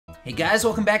Hey guys,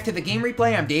 welcome back to the Game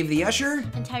Replay. I'm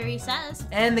DavetheUsher. And Tyree says.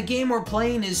 And the game we're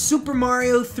playing is Super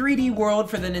Mario 3D World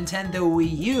for the Nintendo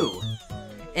Wii U.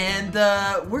 And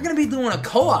we're going to be doing a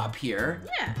co-op here.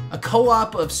 Yeah. A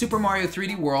co-op of Super Mario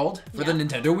 3D World for the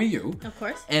Nintendo Wii U. Of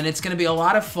course. And it's going to be a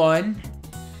lot of fun.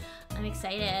 I'm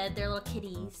excited. They're little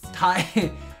kitties.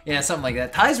 Ty, yeah, something like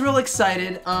that. Ty's real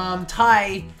excited.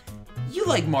 Ty, you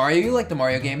like Mario. You like the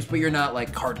Mario games, but you're not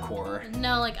like hardcore.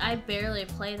 No, like I barely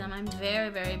play them. I'm very,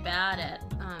 very bad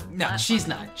at. No, she's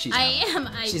not. She's not. I am.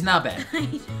 She's not bad.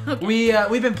 Okay.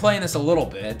 We've been playing this a little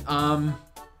bit.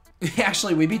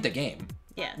 Actually, we beat the game.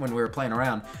 Yeah. When we were playing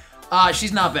around.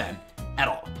 She's not bad at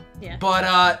all. Yeah.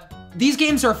 But these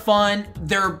games are fun.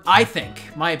 They're, I think,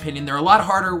 my opinion, they're a lot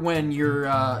harder when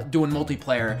you're doing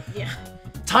multiplayer. Yeah.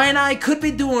 Ty and I could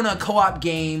be doing a co-op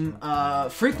game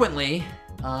frequently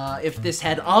if this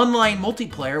had online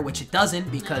multiplayer, which it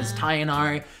doesn't because Ty and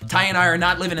I are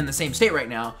not living in the same state right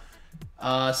now.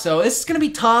 So this is gonna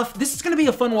be tough. This is gonna be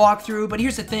a fun walkthrough. But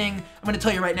here's the thing: I'm gonna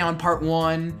tell you right now in part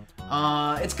 1.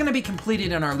 It's gonna be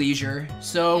completed in our leisure.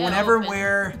 So Yeah,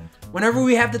 whenever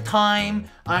we have the time,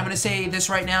 I'm gonna say this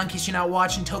right now in case you're not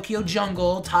watching Tokyo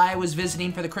Jungle. Ty was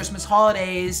visiting for the Christmas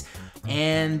holidays,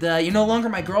 and you're no longer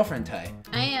my girlfriend, Ty.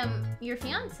 I am your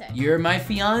fiance. You're my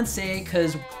fiance,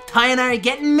 because Ty and I are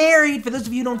getting married. For those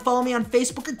of you who don't follow me on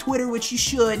Facebook or Twitter, which you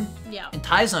should. Yeah. And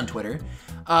Ty's on Twitter.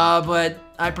 But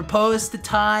I proposed to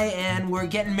Ty, and we're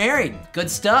getting married.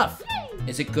 Good stuff. Yay.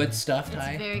 Is it good stuff,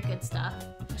 Ty? It's very good stuff.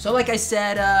 So like I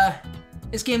said,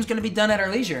 this game's gonna be done at our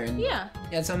leisure. And Yeah.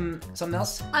 you had something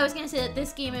else? I was gonna say that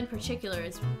this game in particular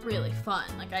is really fun.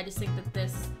 Like I just think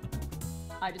that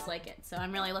I just like it. So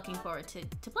I'm really looking forward to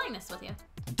playing this with you.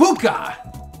 Buka!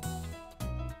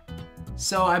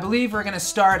 So I believe we're gonna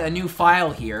start a new file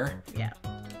here. Yeah.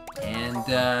 And,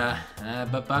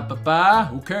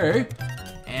 okay.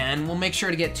 And we'll make sure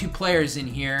to get 2 players in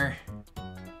here.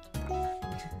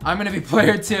 I'm gonna be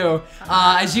player 2.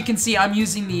 As you can see, I'm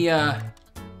using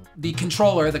the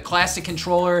controller, the classic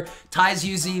controller. Ty's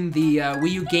using the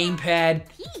Wii U gamepad.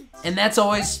 And that's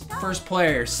always first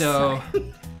player, so,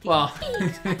 well.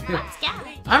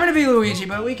 I'm gonna be Luigi,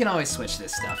 but we can always switch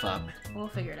this stuff up. We'll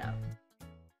figure it out.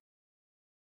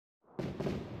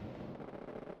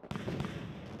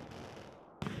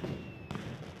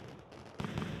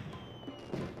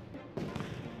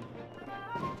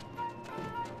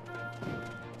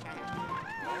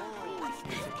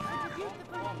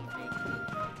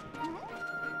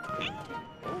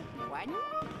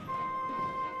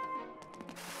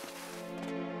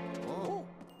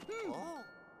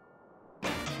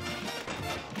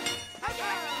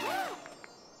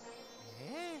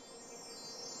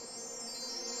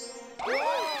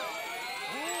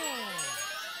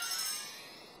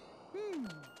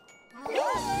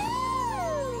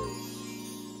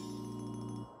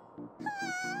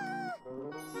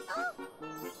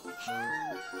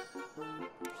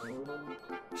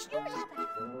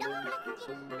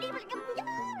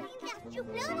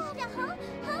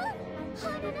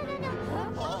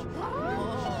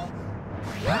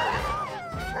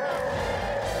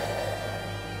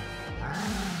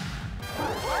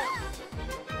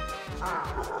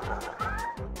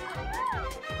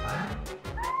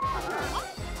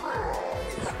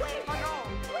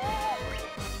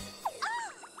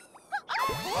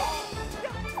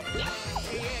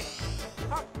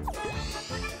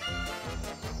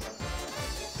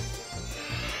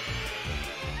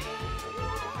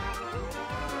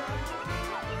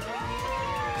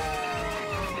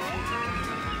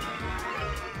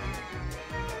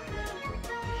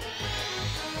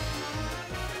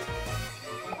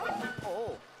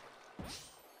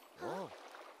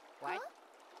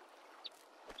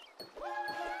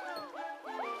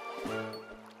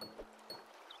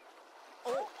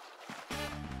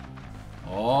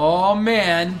 Oh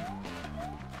man.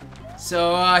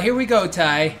 So here we go,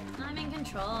 Ty. I'm in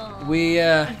control.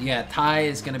 Yeah, Ty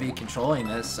is gonna be controlling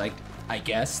this, I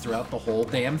guess, throughout the whole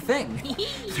damn thing.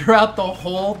 Throughout the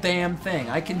whole damn thing.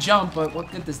 I can jump, but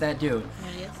what good does that do?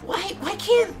 Why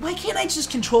can't I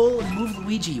just control and move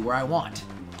Luigi where I want?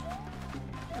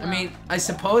 I mean, I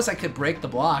suppose I could break the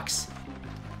blocks.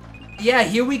 Yeah,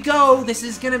 here we go. This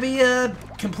is gonna be a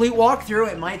complete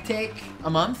walkthrough. It might take a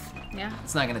month. Yeah.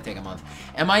 It's not gonna take a month.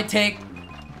 It might take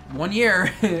 1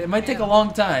 year. It might take a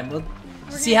long time. We'll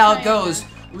see how it goes.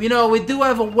 You know, we do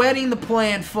have a wedding to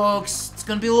plan, folks. It's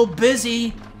gonna be a little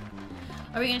busy.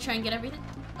 Are we gonna try and get everything?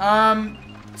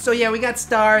 So yeah, we got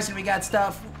stars and we got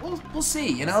stuff. We'll see,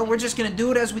 you know? We're just gonna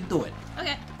do it as we do it.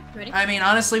 Okay. Ready? I mean,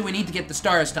 honestly, we need to get the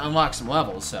stars to unlock some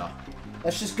levels, so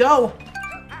let's just go.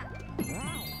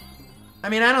 I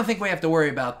mean, I don't think we have to worry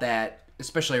about that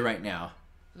especially right now.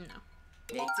 No.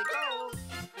 Need to go.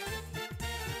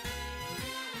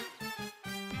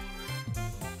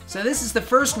 So this is the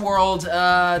first world.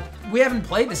 We haven't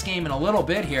played this game in a little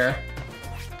bit here.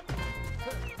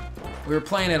 We were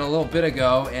playing it a little bit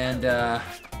ago, and I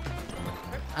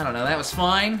don't know. That was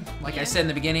fine, like I said in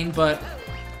the beginning, but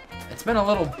it's been a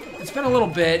little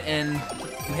bit, and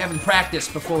we haven't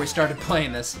practiced before we started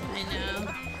playing this. I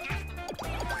know.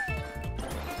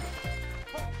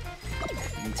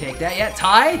 You take that, yeah.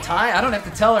 Ty, I don't have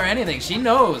to tell her anything. She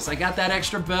knows. I got that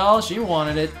extra bell. She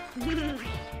wanted it.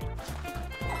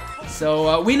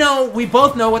 So we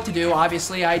both know what to do.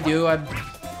 Obviously, I do. I'm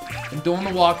doing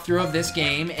the walkthrough of this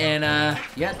game, and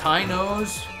yeah, Ty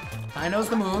knows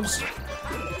the moves.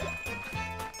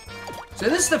 So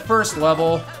this is the first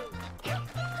level.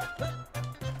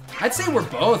 I'd say we're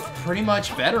both pretty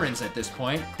much veterans at this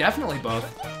point. Definitely both.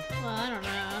 Well, I don't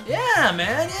know. Yeah,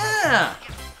 man, yeah.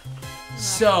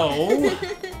 So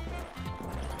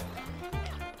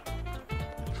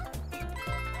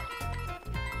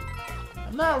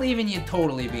I'm not leaving you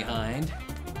totally behind.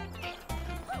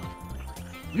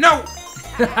 No!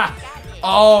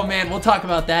 Oh man, we'll talk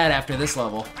about that after this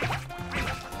level.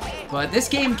 But this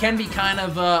game can be kind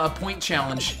of a point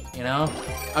challenge, you know?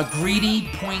 A greedy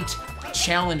point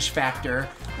challenge factor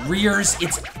rears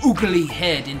its oogly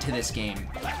head into this game.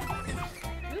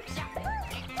 Oops.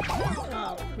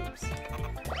 Oh, oops.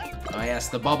 Oh yes,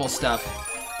 the bubble stuff.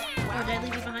 Oh, did I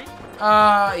leave you behind?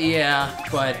 Yeah,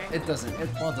 but it doesn't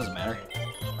matter.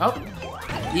 Oh,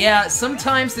 yeah,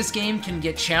 sometimes this game can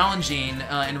get challenging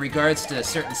in regards to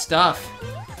certain stuff.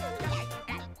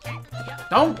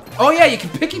 Don't, oh yeah, you can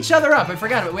pick each other up, I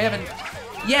forgot it, we haven't,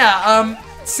 yeah,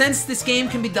 since this game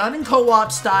can be done in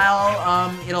co-op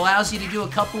style, it allows you to do a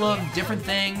couple of different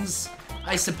things,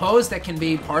 I suppose, that can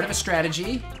be part of a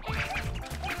strategy.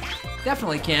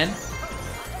 Definitely can.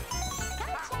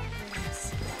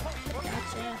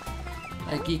 Gotcha.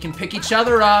 Like, you can pick each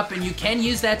other up, and you can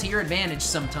use that to your advantage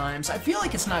sometimes. I feel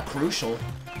like it's not crucial.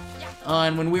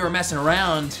 And when we were messing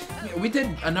around, we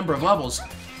did a number of levels.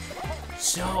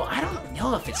 So, I don't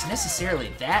know if it's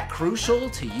necessarily that crucial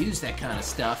to use that kind of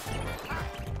stuff.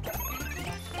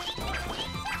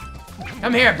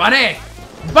 Come here, bunny!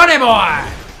 Bunny boy!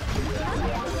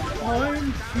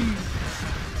 I'm Peach.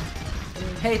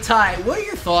 Hey, Ty, what are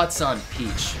your thoughts on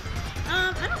Peach?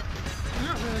 I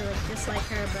don't really like dislike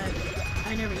her, but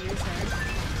I never use her.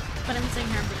 But I'm saying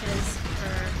her because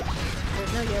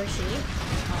there's no Yoshi,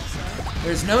 also.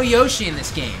 There's no Yoshi in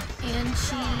this game. And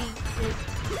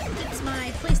it's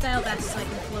my playstyle best, so I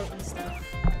can float and stuff.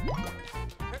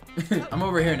 I'm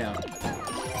over here now.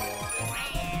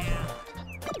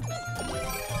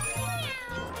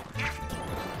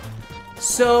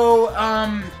 So,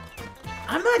 I'm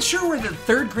not sure where the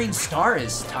third green star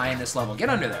is, Ty, in this level. Get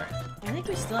under there. I think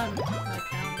we still haven't like,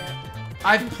 found it.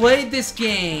 I've played this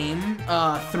game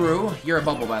through. You're a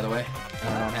bubble, by the way.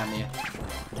 I don't have me.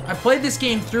 I played this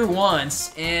game through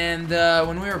once, and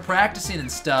when we were practicing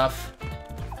and stuff,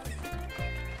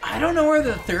 I don't know where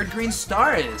the third green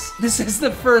star is. This is the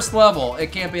first level.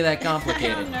 It can't be that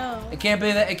complicated. I don't know. It can't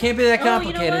be that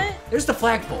complicated. You know what? There's the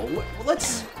flagpole.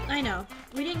 Let's. I know.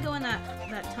 We didn't go in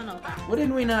that tunnel. What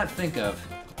did we not think of?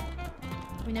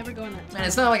 We never go in that tunnel. Man,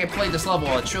 it's not like I played this level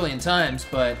a trillion times,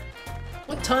 but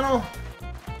what tunnel?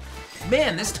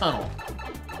 Man, this tunnel.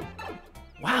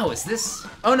 Wow, is this?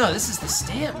 Oh no, this is the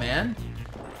stamp, man.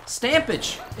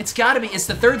 Stampage. It's gotta be. It's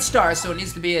the third star, so it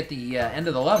needs to be at the end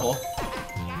of the level.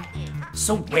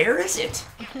 So where is it?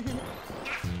 I don't know.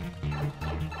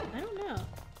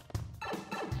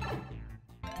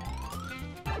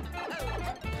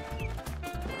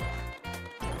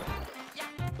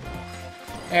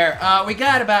 There, we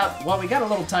got a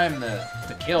little time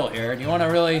to kill here. Do you want to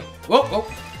really? Whoa, whoa.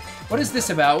 What is this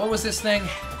about? What was this thing?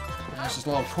 That's just a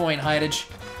little coin hidage.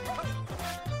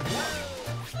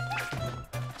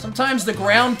 Sometimes the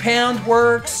ground pound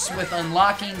works with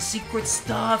unlocking secret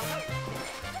stuff.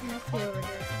 Let's be over here.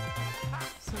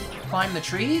 Climb the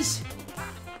trees?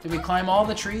 Did we climb all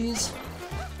the trees?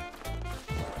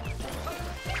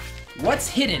 What's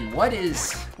hidden? What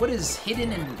is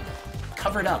hidden and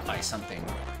covered up by something?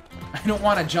 I don't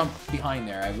want to jump behind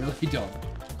there. I really don't.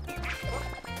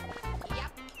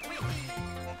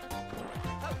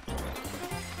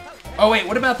 Oh wait,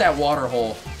 what about that water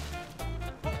hole?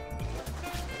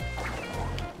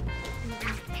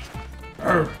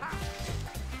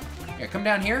 Here, come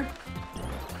down here.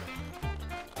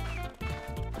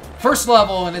 First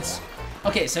level, and it's...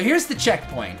 Okay, so here's the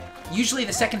checkpoint. Usually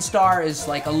the second star is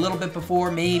like a little bit before,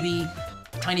 maybe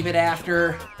a tiny bit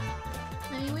after.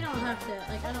 I mean, we don't have to,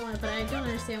 like, I don't want to, but I don't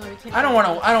understand understand why we can't. I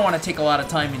don't want to take a lot of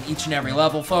time in each and every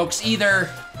level, folks, either.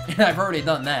 And I've already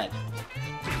done that.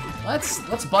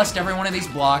 Let's bust every one of these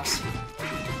blocks.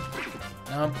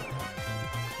 Maybe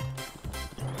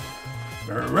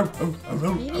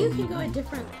you can go a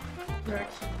different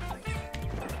direction.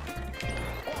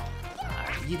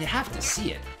 You'd have to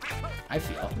see it, I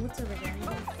feel. What's over there?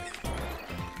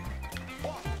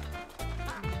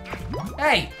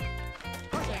 Hey!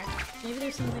 Yeah, maybe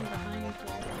there's something behind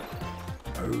there.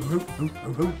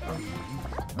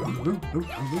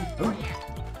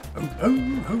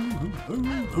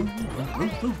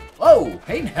 Whoa!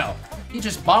 Hey now! He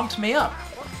just bumped me up.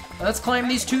 Let's climb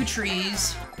these 2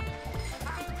 trees.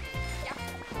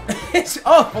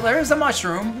 Oh, well, there's a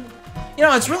mushroom. You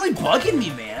know, it's really bugging me,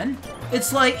 man.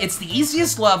 It's like, it's the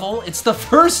easiest level. It's the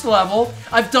first level.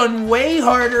 I've done way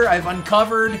harder. I've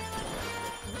uncovered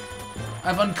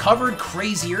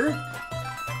crazier.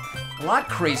 A lot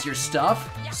crazier stuff.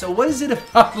 So what is it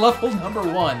about level number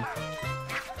 1?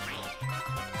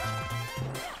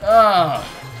 Well,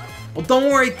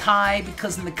 don't worry, Ty,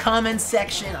 because in the comments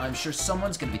section, I'm sure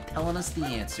someone's gonna be telling us the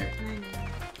answer.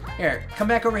 Here, come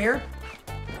back over here.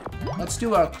 Let's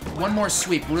do one more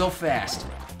sweep real fast.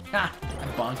 Ha! I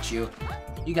bonked you.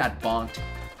 You got bonked.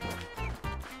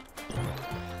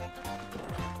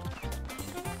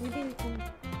 Maybe we can...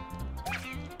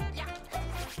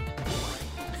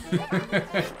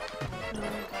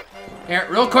 Here,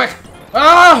 real quick.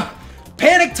 Ah!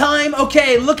 Panic time!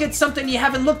 Okay, look at something you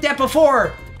haven't looked at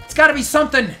before. It's gotta be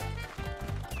something.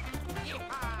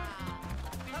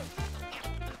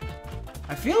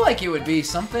 I feel like it would be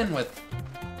something with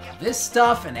this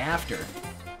stuff and after.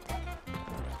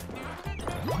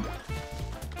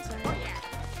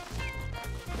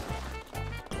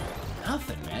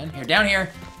 Nothing, man. Here, down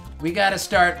here. We gotta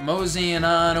start moseying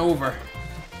on over.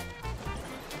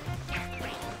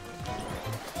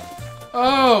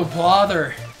 Oh,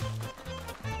 bother.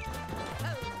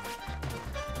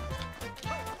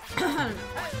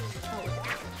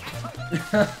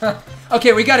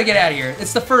 Okay, we gotta get out of here.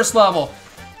 It's the first level.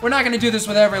 We're not gonna do this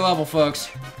with every level, folks.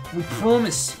 We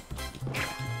promise.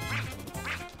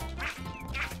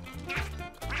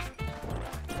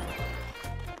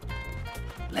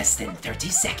 Less than 30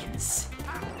 seconds.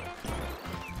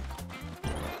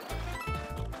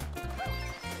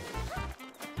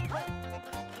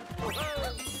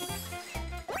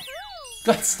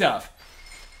 Good stuff.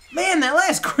 Man, that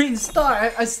last green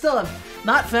star, I still have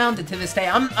not found it to this day.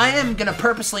 I am gonna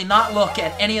purposely not look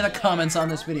at any of the comments on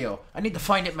this video. I need to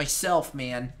find it myself,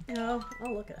 man. No,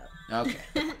 I'll look it up.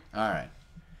 Okay. Alright.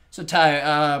 So,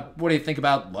 Ty, what do you think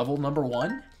about level number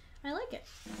 1? I like it.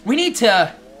 We need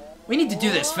to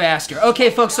do this faster. Okay,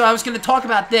 folks, so I was gonna talk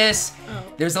about this. Oh.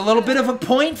 There's a little bit of a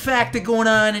point factor going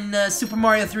on in Super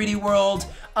Mario 3D World.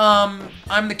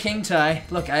 I'm the king, Ty.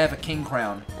 Look, I have a king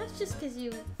crown. That's just because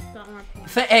you got more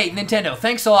points. Hey, Nintendo,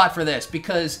 thanks a lot for this,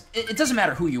 because it doesn't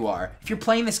matter who you are. If you're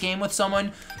playing this game with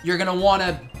someone, you're gonna want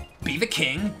to be the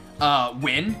king,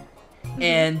 win,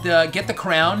 and get the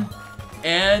crown,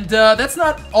 and that's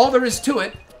not all there is to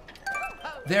it.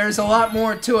 There's a lot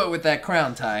more to it with that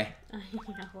crown, Ty.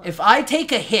 If I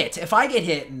take a hit, if I get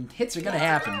hit, and hits are gonna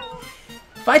happen,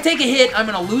 if I take a hit, I'm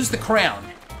gonna lose the crown.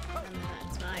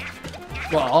 That's fine.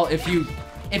 Well, if you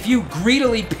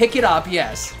greedily pick it up,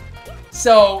 yes.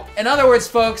 So, in other words,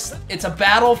 folks, it's a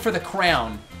battle for the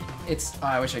crown. It's, oh,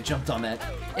 I wish I jumped on that.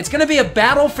 It's gonna be a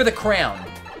battle for the crown.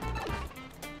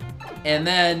 And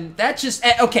then, that just,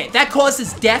 okay, that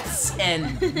causes deaths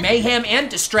and mayhem and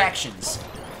distractions.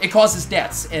 It causes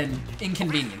deaths and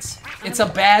inconvenience. It's a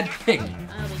bad thing.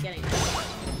 I'll be getting it.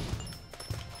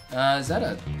 Is that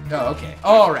a, oh, okay.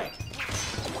 Alright.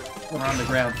 We're on the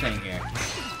ground thing here.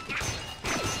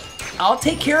 I'll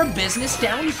take care of business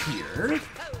down here.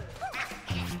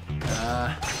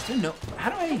 No, how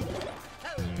do I?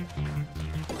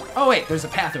 Oh wait, there's a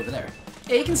path over there.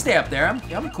 Yeah, you can stay up there.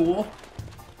 I'm cool.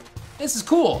 This is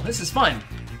cool. This is fun.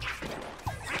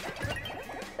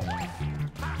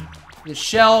 This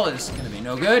shell is gonna be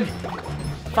no good.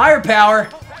 Firepower.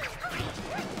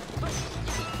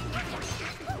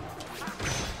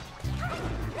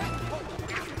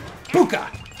 Booka.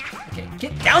 Okay,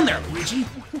 get down there, Luigi.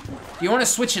 Do you want to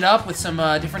switch it up with some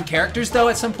different characters, though,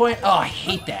 at some point? Oh, I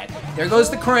hate that. There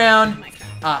goes the crown.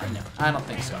 No, I don't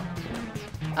think so.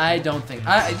 I don't think...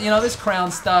 you know, this crown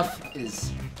stuff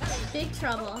is... Big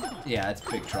trouble. Yeah, it's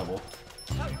big trouble.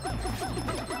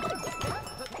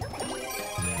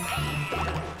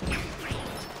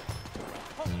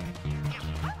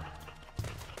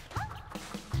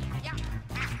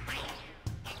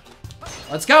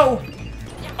 Let's go!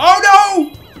 Oh,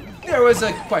 no! There was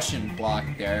a question block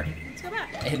there. Let's go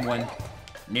back. hidden one.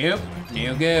 Nope.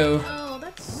 No go. Oh,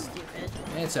 that's stupid.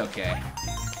 It's okay.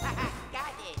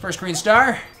 First green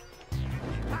star.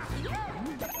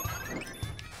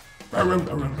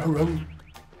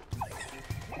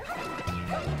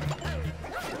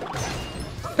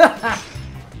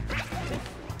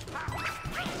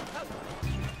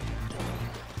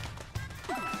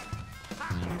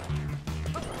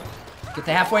 Get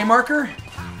the halfway marker.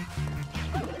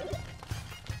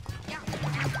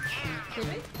 Did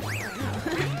we?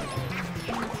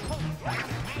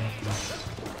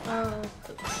 Oh,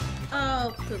 poops.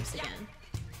 Oh, poops again.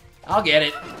 I'll get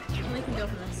it. We can go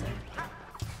from this side.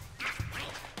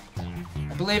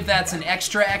 I believe that's an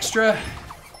extra.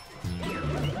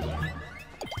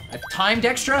 A timed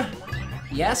extra?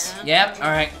 Yes? Yep,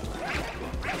 alright.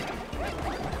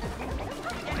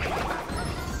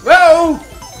 Whoa!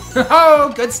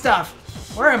 Oh, good stuff.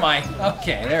 Where am I?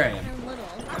 Okay, there I am. You're little.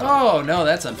 Oh, no,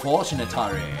 that's unfortunate,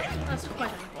 Tari. That's quite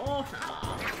unfortunate.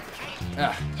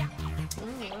 Ah. Oh,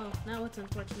 well, now what's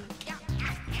unfortunate?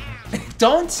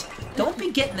 Don't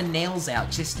be getting the nails out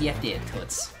just yet there,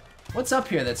 Toots. What's up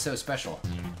here that's so special?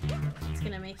 It's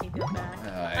gonna make you go back.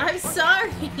 Alright. I'm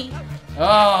sorry!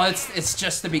 Oh, it's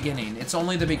just the beginning. It's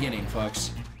only the beginning,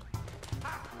 folks.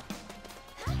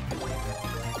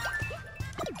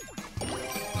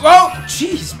 Whoa!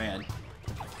 Jeez, man.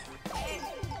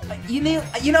 You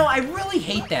know, I really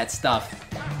hate that stuff.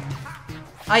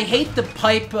 I hate the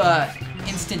pipe,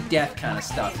 instant death kind of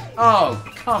stuff. Oh,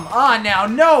 come on now,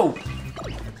 no!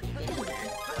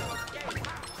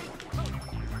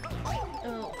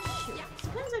 Oh, shoot.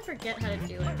 Sometimes I forget how to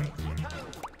do everything.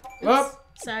 Well,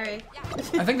 Sorry.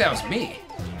 I think that was me.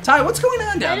 Ty, what's going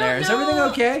on down I don't there? Is everything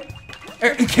know. okay?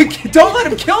 Don't let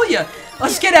him kill you!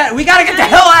 Let's get at it. We gotta get the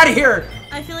hell out of here!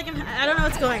 I feel like I don't know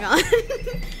what's going on.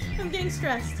 I'm getting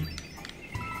stressed.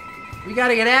 We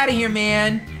gotta get out of here,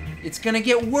 man. It's gonna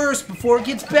get worse before it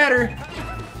gets better.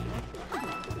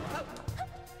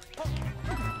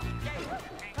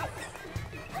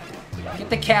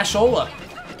 Get the cashola.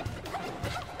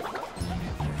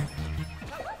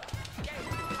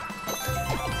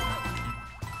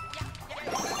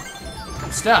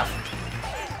 Good stuff.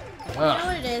 You know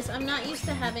what it is? I'm not used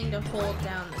to having to hold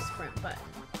down the sprint button.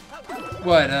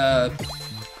 What,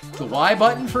 the Y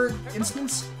button, for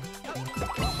instance?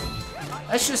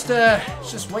 That's just,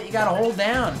 it's just what you gotta hold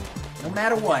down, no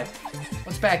matter what.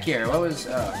 What's back here? What was,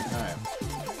 alright.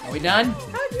 Are we done?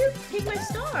 How'd you take my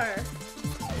star?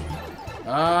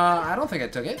 I don't think I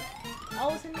took it.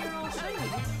 All was in there all shiny.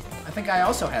 I think I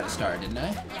also had a star, didn't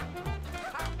I? Yeah.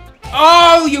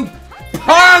 Oh, you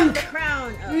punk!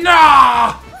 Crown. Oh.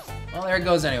 Nah! Well, there it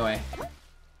goes anyway.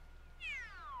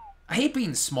 I hate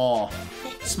being small.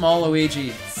 Small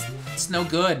Luigi. It's no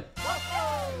good.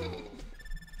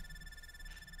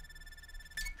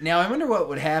 Now, I wonder what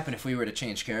would happen if we were to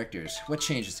change characters. What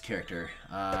changes the character?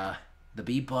 The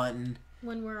B button.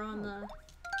 When we're on the...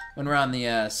 When we're on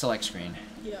the, select screen.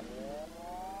 Yep.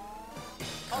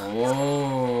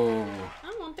 Oh.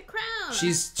 I want the crown.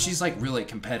 She's like really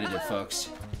competitive, folks.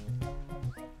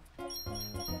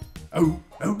 Oh,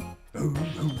 oh, oh, oh,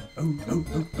 oh, oh,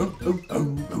 oh, oh,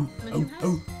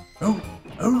 oh, oh,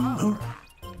 oh.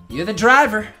 You're the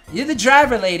driver. You're the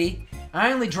driver, lady.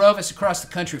 I only drove us across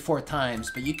the country 4 times,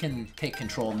 but you can take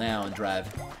control now and drive.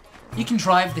 You can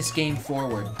drive this game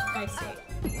forward. I see.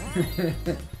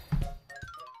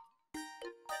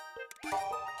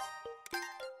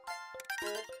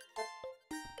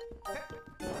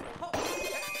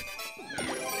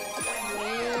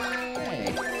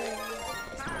 Hey.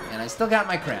 And I still got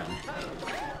my crown.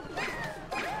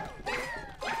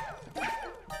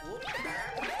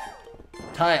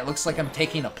 Ty, it looks like I'm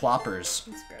taking a ploppers.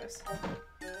 That's gross.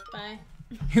 Bye.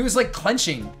 He was like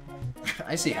clenching.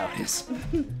 I see how it is.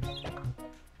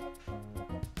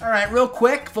 Alright, real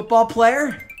quick, football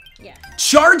player. Yeah.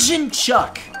 Chargin'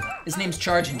 Chuck. His name's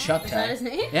Chargin' Chuck, Ty. Is that his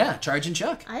name? Yeah, Chargin'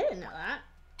 Chuck. I didn't know that.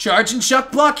 Chargin'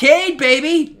 Chuck Blockade,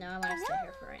 baby! No, I'm gonna stay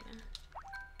here for right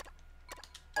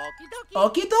now.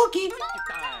 Okie dokie. Okie dokie.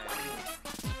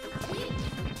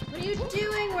 What are you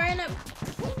doing? We're in a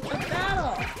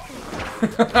battle.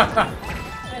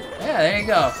 Yeah, there you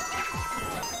go.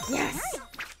 Yes.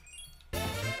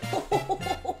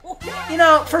 You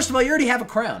know, first of all, you already have a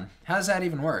crown. How does that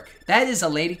even work? That is a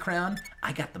lady crown.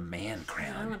 I got the man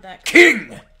crown. I want that.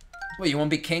 King! What, you want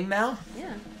to be king now?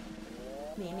 Yeah.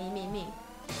 Me.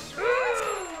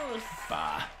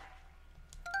 Bah.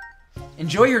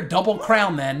 Enjoy your double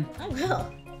crown, then. I will.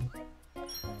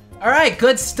 All right,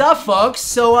 good stuff, folks.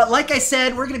 So, like I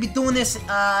said, we're going to be doing this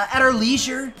at our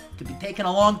leisure. Could be taking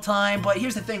a long time, but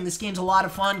here's the thing. This game's a lot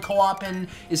of fun. Co-oping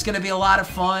is going to be a lot of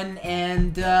fun.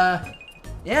 And,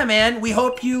 yeah, man, we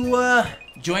hope you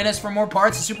join us for more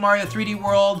parts of Super Mario 3D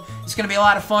World. It's going to be a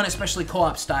lot of fun, especially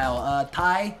co-op style.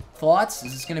 Ty, thoughts?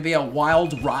 Is this going to be a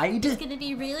wild ride? It's going to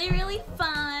be really, really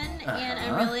fun, and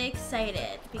I'm really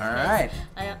excited because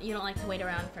you don't like to wait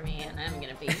around for me, and I'm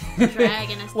going to be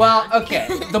dragging us Well, down.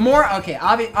 okay.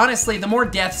 Honestly, the more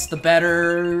deaths, the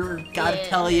better. Gotta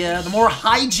tell you, the more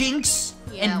hijinks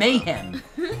and mayhem.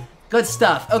 Good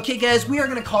stuff. Okay, guys, we are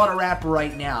going to call it a wrap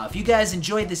right now. If you guys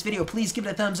enjoyed this video, please give it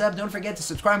a thumbs up. Don't forget to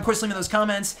subscribe. Of course, leave me those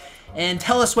comments and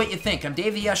tell us what you think. I'm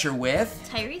Dave the Usher with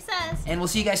Tyree says. And we'll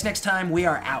see you guys next time. We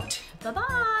are out.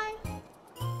 Bye-bye.